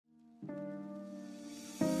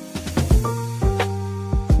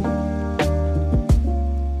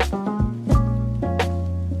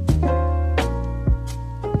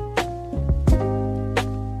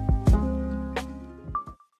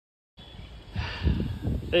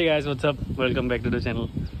Hey guys, what's up? Welcome back to the channel.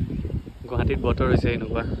 Guwahati water is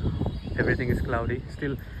enuka. Everything is cloudy.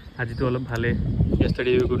 Still, ajito olop bhale.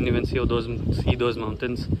 Yesterday we couldn't even see those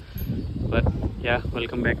mountains. But yeah,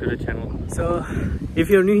 welcome back to the channel. So, if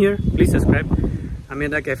you're new here, please subscribe. I'm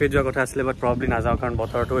in a cafe joa kotha asle, but probably na jao karon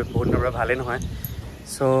water to bahut nabra bhale nohoy.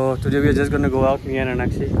 So today we are just going to go out, me and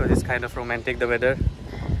Anakshi, because it's kind of romantic, the weather.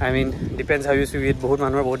 I mean, depends how you see it. Bahut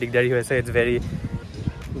manor bahut digdari hoise. It's very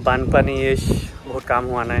banpani-ish. Bahut kaam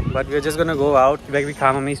hua nahi. But we are just going to go out. Like we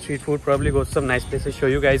kham ami street food, probably go to some nice places, show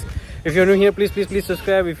you guys. If you're new here, please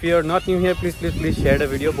subscribe. If you're not new here, please share the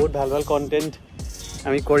video. Bahut bhal content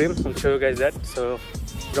ami korim. I'll show you guys that. So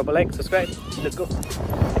drop a like, subscribe. Let's go.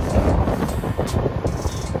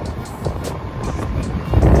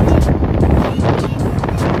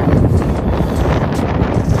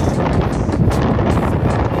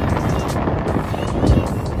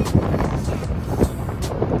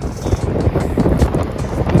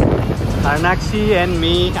 Anakshi and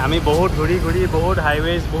me, আমি বহুত ঘুরি বহুত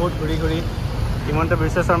highways, বহুত ঘুরি Himanta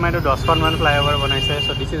Biswa Sharma to 10 flyover বনাইছে.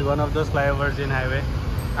 So this is one of those flyovers in highway.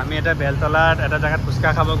 আমি এটা বেলতলাত এটা জায়গাত ফুচকা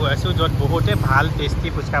খাব গৈ আছো যত বহুতে ভাল টেস্টি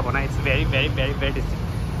ফুচকা বনাই. It's very tasty.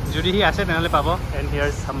 যদি হি আছে তেনেহলে পাব. And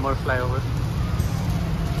here's some more flyover.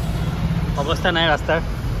 অৱস্থা নাই ৰাস্তাৰ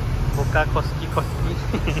বোকা খস্কি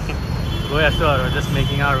গৈ আছো আৰু just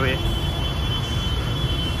making our way.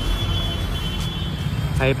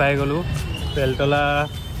 হাই পাই গলো বেলতলা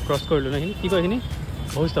ক্ৰছ কৰিলো না কি কয় এইখিনি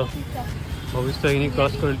ভৱিষ্য এইখিনি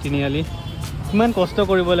ক্ৰছ কৰিলো তিনিআলি. কিমান কষ্ট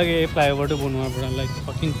কৰিব লাগে এই ফ্লাইঅভাৰটো বনোৱাৰ পৰা, লাইক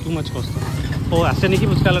ফাকিং টু মাছ কষ্ট. আছে নেকি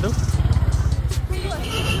ফুচকালাটো?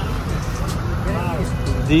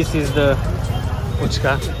 This is the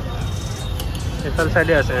phuchka. এইফাল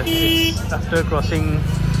চাইডে আছে আফটাৰ ক্ৰছিং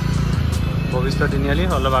ভৱিষ্য তিনিআলি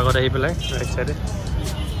অলপ আগত আহি পেলাই ৰাইট চাইডে.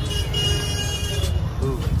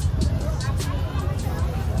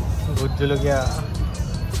 ভোট জলকীয়া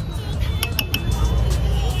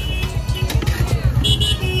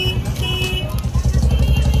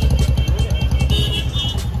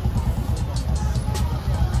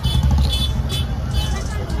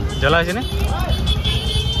জ্বলা হৈছেনে?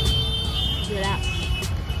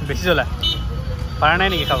 বেছি জ্বলা পাৰা নাই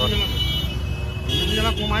নেকি খাব?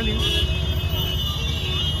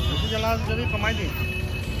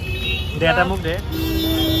 দে এটা মোক দে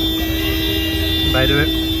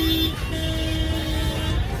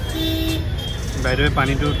বাইদেৱে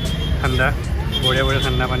পানীটো ঠাণ্ডা বঢ়িয়া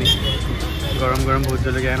ঠাণ্ডা পানী গৰম ভোট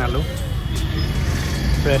জলকীয়া আলু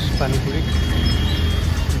ফ্ৰেছ পানী পুৰি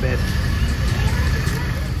বেষ্ট.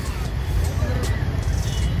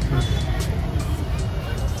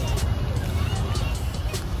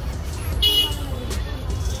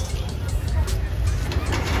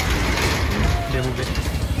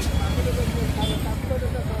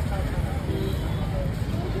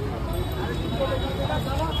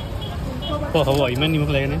 হ'ব ইমান নিমখ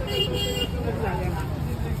লাগে নে?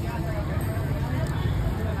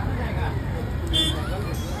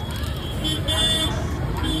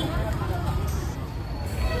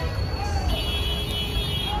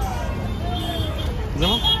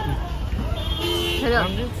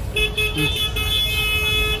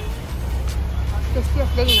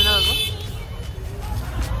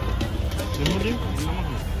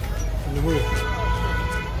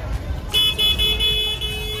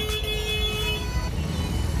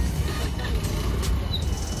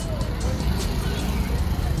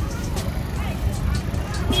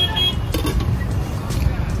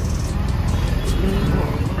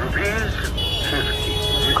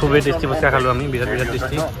 খুবেই টেষ্টি ফুচকা খালোঁ আমি, বিৰাট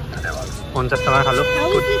টেষ্টি. 50 টকা খালোঁ.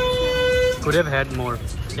 Could have had more.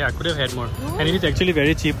 Yeah, could have had more. And it is actually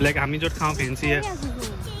very cheap. Like আমি য'ত খাওঁ ফেঞ্চি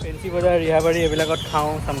বজাৰ ৰিহাবাৰী এইবিলাকত খাওঁ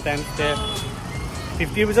sometimes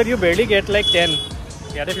 50 rupees you barely get like 10.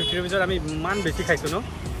 ইয়াতে 50 rupees আমি ইমান বেছি খাইছোঁ ন?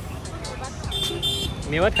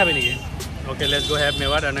 মেৱাত খাবি নেকি? Okay, let's go have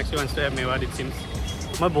মেৱাত. Anakshi wants to have মেৱাত it seems.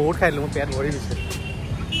 মই বহুত খাইলোঁ, মোৰ পেট ভৰি দিছে.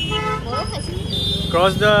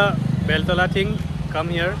 Cross the Beltola thing. Come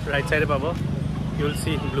here, right side পাব. You will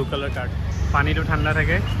see blue color card. পানীটো ঠাণ্ডা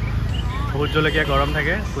থাকে, ভোট জলকীয়া গৰম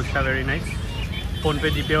থাকে, phuchka very nice. Phone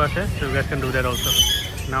pay GPay আছে, so you guys can do that also.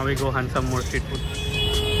 Now we go hunt some more street food.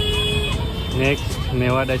 Next,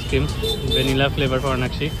 Mewad ice cream, vanilla flavor for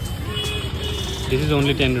Anakshi. This is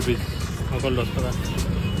only 10 rupees. অকল 10 টকা.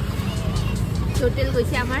 Total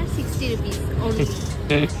গৈছে আমাৰ 60 rupees only.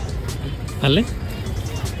 ভালে?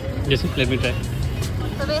 Yes, let me try.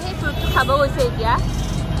 So we have fruit খাব গৈছে এতিয়া.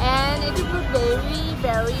 And it is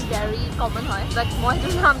very common hoy, but moi to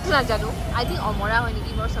naam to na janu. I think omora hoy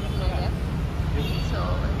niki or something like that. So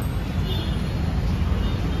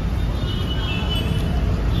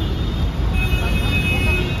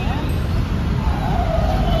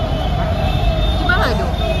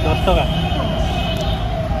টকা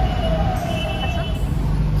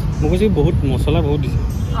মোক কৈছে বহুত মছলা বহুত দিছে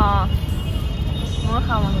অঁ মই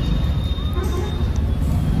খাওঁ মন গৈছে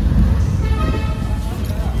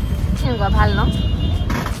এনেকুৱা ভাল ন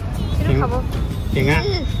কিন্তু খাব টেঙা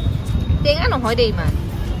টেঙা নহয় দেই ইমান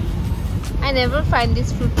I never find this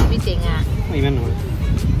fruit to be টেঙা ইমান নহয়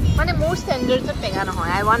মানে মোৰ ষ্টেণ্ডাৰ্ডছত টেঙা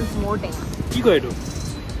নহয় I want more টেঙা কি কয় এইটো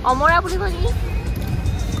অমৰা বুলি কয় নেকি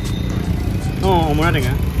অঁ অমৰা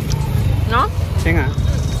টেঙা ন টেঙা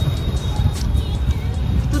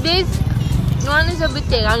today's one is a bit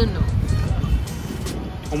টেঙা কিন্তু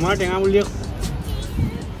অমৰা টেঙা বুলিয়ে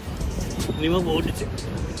নিমখ বহুত দিছে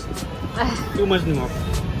too much নিমখ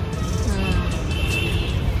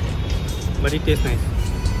but it tastes nice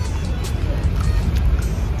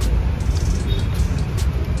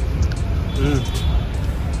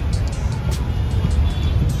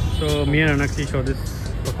So me and Anakshi show this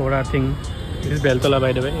pakora thing. This is Beltola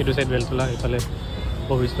by the way. It is at Beltola. Ifale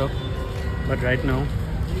Foodvlogs. But right now,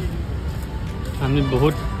 I'm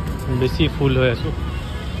बहुत busy full होया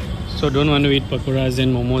so don't want to eat pakoras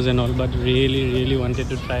and momos and all. But really wanted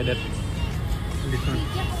to try that. This one.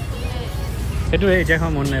 It was एजा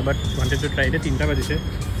खाओ मन नहीं but wanted to try it. 3टा बजे से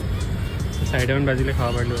side on बजे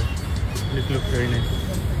खावा पड़ लो. This looks very nice.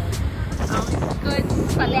 Good.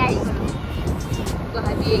 Pale आई करो.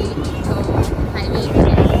 Guwahati so highway.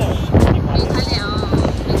 Meghalaya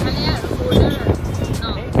border. No.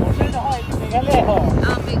 Meghalaya ho.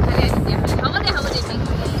 Meghalaya India. How much Meghalaya?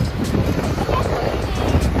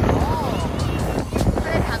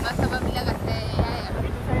 अरे धागा सब भी लगाते हैं यार.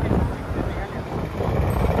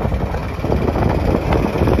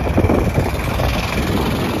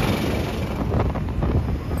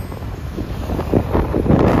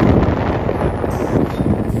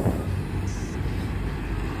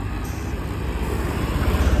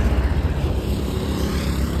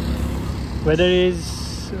 Weather is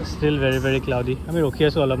still very cloudy. I mean, okay,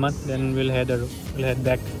 so alaman. Then we'll head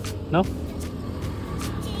back. No?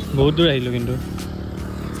 बहुत दूर आइलो किंतु.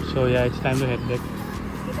 So yeah, it's time to head back.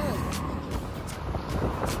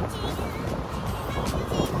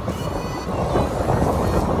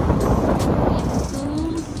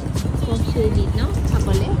 Coffee, no?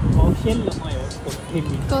 Apole.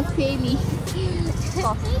 Coffee.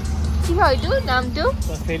 কি হয় এইটো নামটো?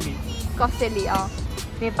 কফেলি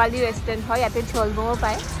নেপালী ৰেষ্টুৰেণ্ট হয় ইয়াতে ঝোল ম'ম'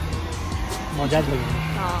 পায় মজা লাগে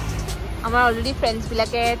আমাৰ অলৰেডি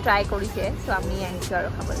ফ্ৰেণ্ডছবিলাকে ট্ৰাই কৰিছে চ' আমি আহিছোঁ আৰু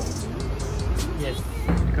খাবলৈ য়েছ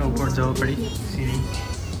ওপৰত যাব পাৰি চিৰি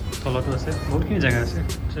তলতো আছে বহুতখিনি জেগা আছে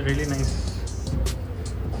it's really nice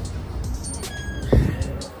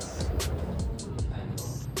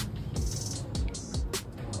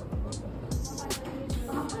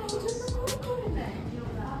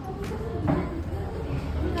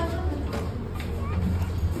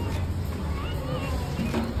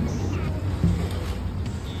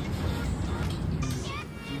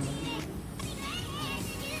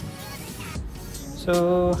So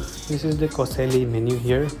this is the Koseli menu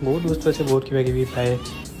here. बहुत दोस्तों से बहुत किबा पाए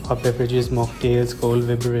hot beverages, mocktails, cold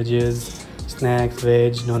beverages, snacks,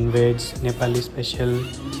 veg, non-veg, Nepali special,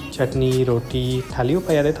 chutney, roti, thali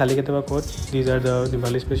पाए यार thali के तबा coat. These are the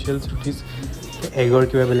Nepali specials rotis. Egg और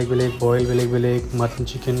किबा बेलेग boil बेलेग mutton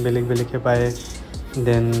chicken बेलेग के पाए.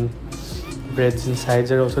 Then breads and sides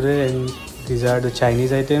are also there, and these are the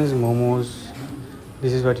Chinese items, momos.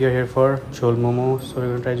 This is what you're here for, JHOL Momo. So we're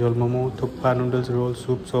gonna try JHOL Momo, thukpa, noodles, roll,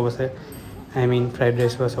 soup, so was it. I mean, fried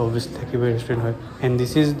rice was obviously the restaurant. And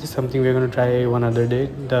this is something we're gonna try one other day,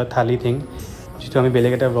 the thali thing. Just to me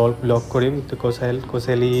beleg eta vlog korim, the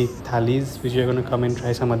Koseli thalis, which we're gonna come and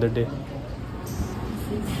try some other day.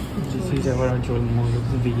 This is our JHOL Momo.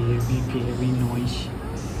 Looks very nice.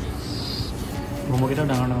 Momo keta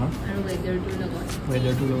dangor dangor. And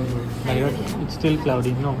weather to logo. It's still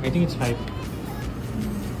cloudy. No, I think it's 5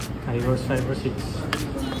 or 6.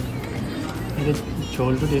 It is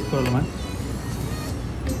JHOL to taste for man.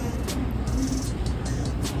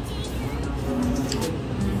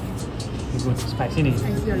 Good, spicy nahi?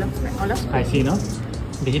 Spicy, no?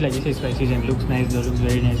 This is like this is spicy and looks nice. Looks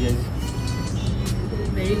very nice, guys.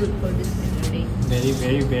 Very good for this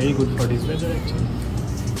weather. Very good for this weather actually.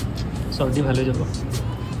 Salty bhalo jabo.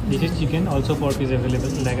 This is chicken. Also pork is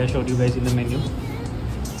available, like I showed you guys in the menu.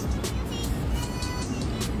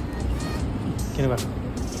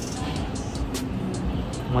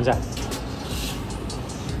 Moja.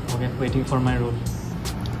 Okay, waiting for my roll.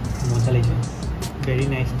 Moja like very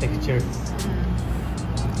nice texture.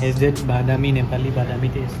 Has that badami Nepali badami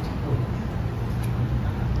taste.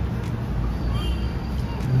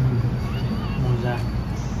 Moja.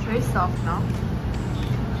 Very soft now.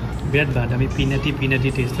 বিৰাট ভাল আমি পিনাটি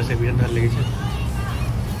test আছে বিৰাট ভাল লাগিছে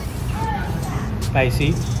spicy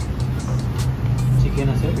chicken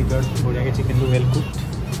আছে ভিতৰত বঢ়িয়াকৈ চিকেনটো well cooked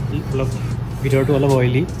অলপ ভিতৰটো অলপ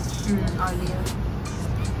oily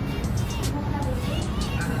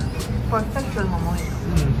perfect JHOL momo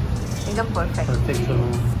ekdam perfect JHOL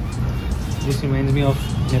momo this reminds me of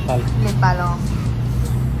Nepal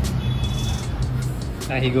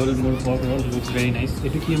Ahigol more pork roll looks very nice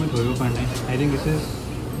etu ki ame dhoribo par nai I think this is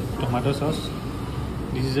tomato sauce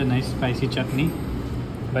this is a nice spicy chutney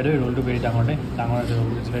by the way roll to very dangor as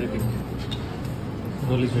roll it's very big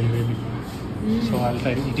roll is very big so I'll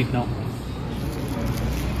try to eat it now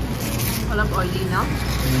all of oily now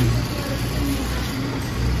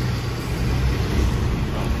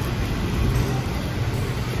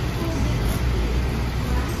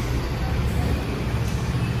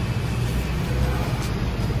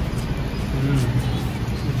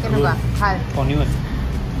onion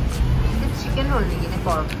it's chicken roll niki ne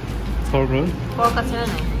pork roll pork ache na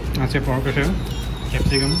nai ache pork ache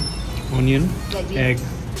capsicum onion egg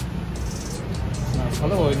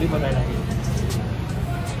all oily but I like it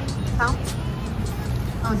how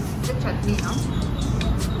oh this is the chutney no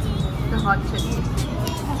the hot chutney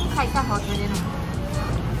kaisa hot hoye no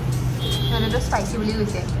nane to spicy boli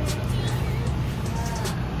hoise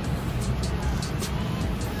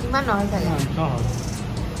iman nohoy thale no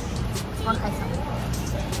মই খাইছোঁ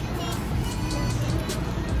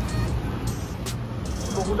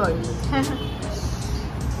বহুত oily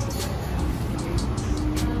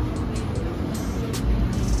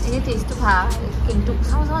এনেই টেষ্টটো ভাল কিন্তু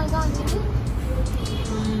চাওঁ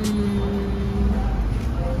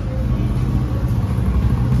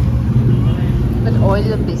বাট oil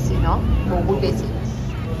অলপ বেছি ন বহুত বেছি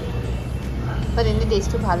বাট এনেই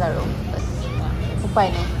টেষ্টটো ভাল আৰু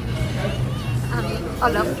উপায় নাই আমি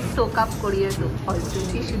অলপ soak up কৰি আছো অলটো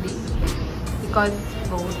টিস্যু দি because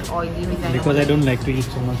বহুত oily হৈ যায় because I don't like to eat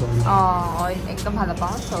so much oil oil একদম ভাল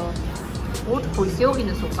পাওঁ so বহুত হৈছেও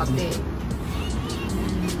কিন্তু soak up দে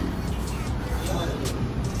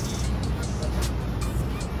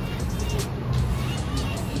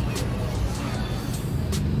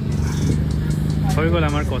হৈ গ'ল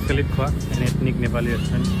আমাৰ কচেলিত খোৱা এন এথনিক নেপালী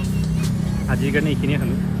ৰেষ্টুৰেণ্ট আজিৰ কাৰণে এইখিনিয়ে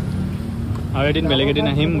খালোঁ আৰু এদিন বেলেগ এদিন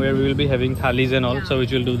আহিম where we will be having thalis and all so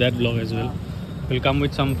which will do that vlog as well we'll come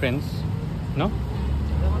with some friends no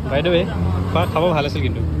by the way খাব ভাল আছিল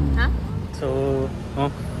কিন্তু so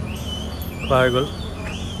খোৱা হৈ গ'ল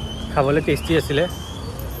খাবলৈ টেষ্টি আছিলে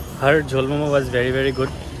her JHOL momo was very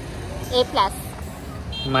good A+.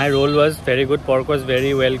 my roll was very good pork was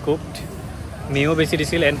very well cooked মেও বেছি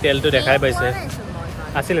দিছিল and তেলটো দেখাই পাইছে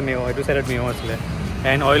আছিলে মেও এইটো সাইডত মেও আছিলে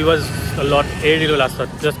and oil was a lot air dilo last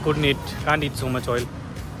just can't eat so much oil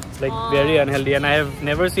like very unhealthy and I have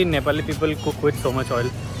never seen Nepali people cook with so much oil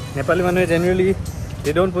Nepali manu generally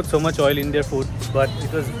they don't put so much oil in their food but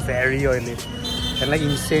it was very oily and like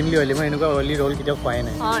insanely oily ma enuka oily roll kitao khwai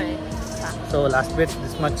nai so last bit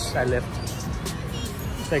this much I left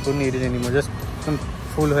so I couldn't eat it anymore just some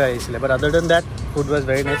full hoya aisile but other than that food was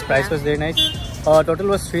very nice price was very nice total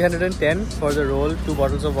was 310 for the roll 2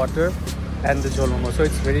 bottles of water and the JHOL momo so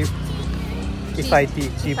it's very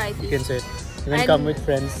cheap you can say you can come with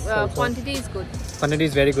friends quantity is good quantity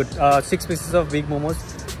is very good 6 pieces of big momos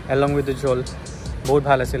along with the JHOL bahut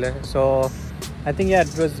bhal asile so I think yeah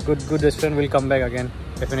it was good restaurant will come back again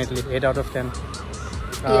definitely 8 out of 10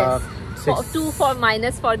 yes 2 for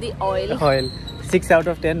minus for the oil 6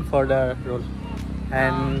 out of 10 for the roll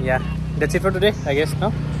and yeah that's it for today I guess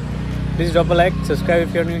no please drop a like subscribe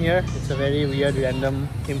if you're new here it's a very weird random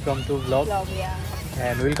impromptu vlog yeah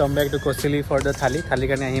and we'll come back to Kosili for the thali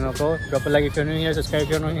karne ahim ako drop a like if you're new here subscribe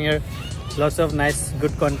if you're new here lots of nice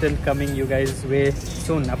good content coming you guys way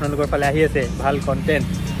soon apnalokor phale ahi ase bhal content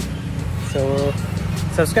so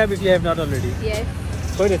subscribe if you have not already yes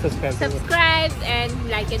go to subscribe and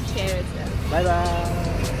like and share as well bye